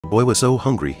boy was so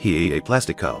hungry he ate a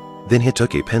plastic cup. Then he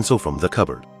took a pencil from the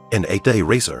cupboard and ate the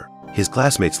eraser. His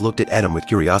classmates looked at Adam with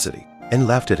curiosity and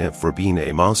laughed at him for being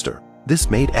a monster. This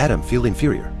made Adam feel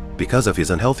inferior. Because of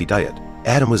his unhealthy diet,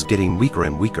 Adam was getting weaker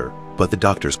and weaker, but the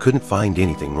doctors couldn't find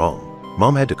anything wrong.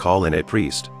 Mom had to call in a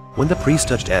priest. When the priest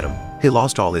touched Adam, he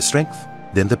lost all his strength.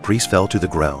 Then the priest fell to the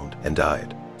ground and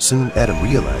died. Soon Adam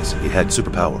realized he had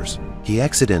superpowers. He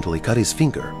accidentally cut his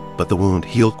finger, but the wound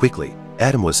healed quickly.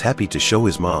 Adam was happy to show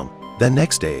his mom. The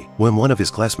next day, when one of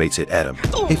his classmates hit Adam,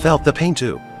 he felt the pain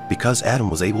too. Because Adam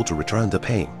was able to return the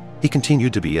pain, he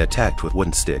continued to be attacked with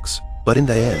wooden sticks. But in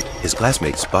the end, his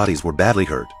classmates' bodies were badly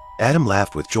hurt. Adam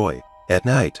laughed with joy. At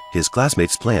night, his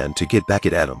classmates planned to get back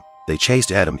at Adam. They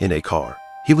chased Adam in a car.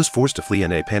 He was forced to flee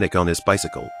in a panic on his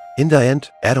bicycle. In the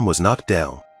end, Adam was knocked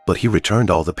down, but he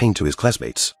returned all the pain to his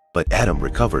classmates. But Adam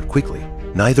recovered quickly.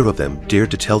 Neither of them dared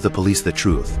to tell the police the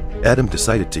truth. Adam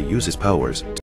decided to use his powers